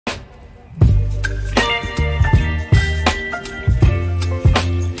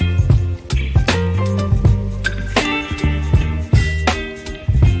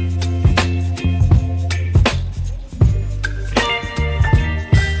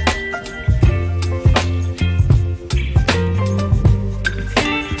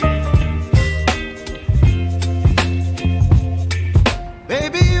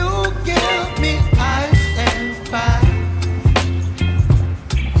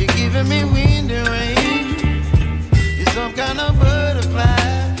giving me wind and rain. You're some kind of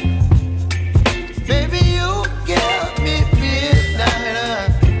butterfly. Baby, you give me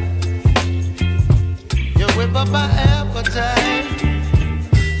midnight. You whip up my appetite.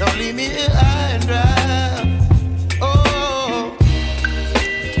 Don't leave me here high and dry. Oh,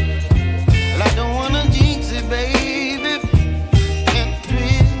 well, I don't wanna jinx it, baby. Can't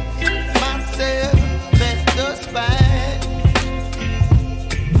twist myself at the spine.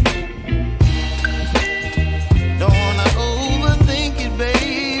 Don't wanna overthink it,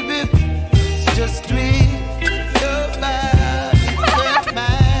 baby. It's just twist your body with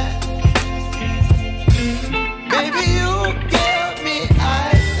mine. Baby, you give me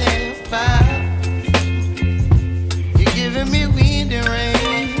ice and fire. You're giving me wind and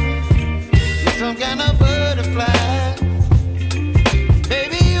rain. You're some kind of butterfly.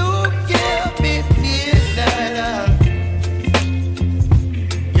 Baby, you give me midnight.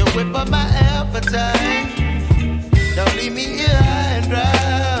 You whip up my appetite. Don't leave me here high and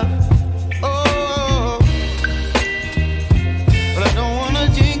dry. Oh, but I don't wanna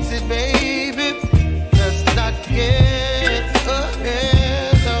jinx it, baby. Let's not get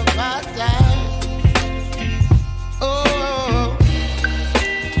ahead of my time. Oh,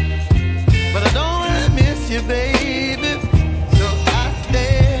 but I don't really miss you, baby. So I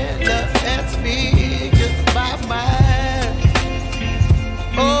stand up and speak my mind.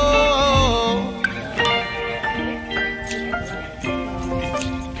 Oh,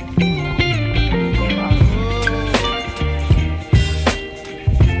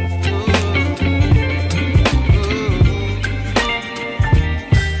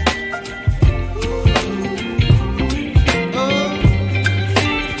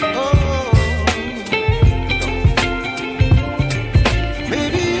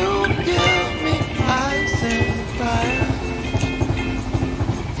 baby, you give me ice and fire.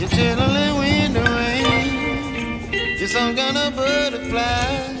 You're chilling wind and rain. You're some kind of butterfly.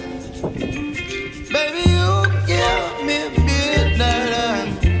 Baby, you give me midnight.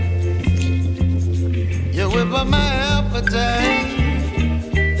 You whip up my appetite.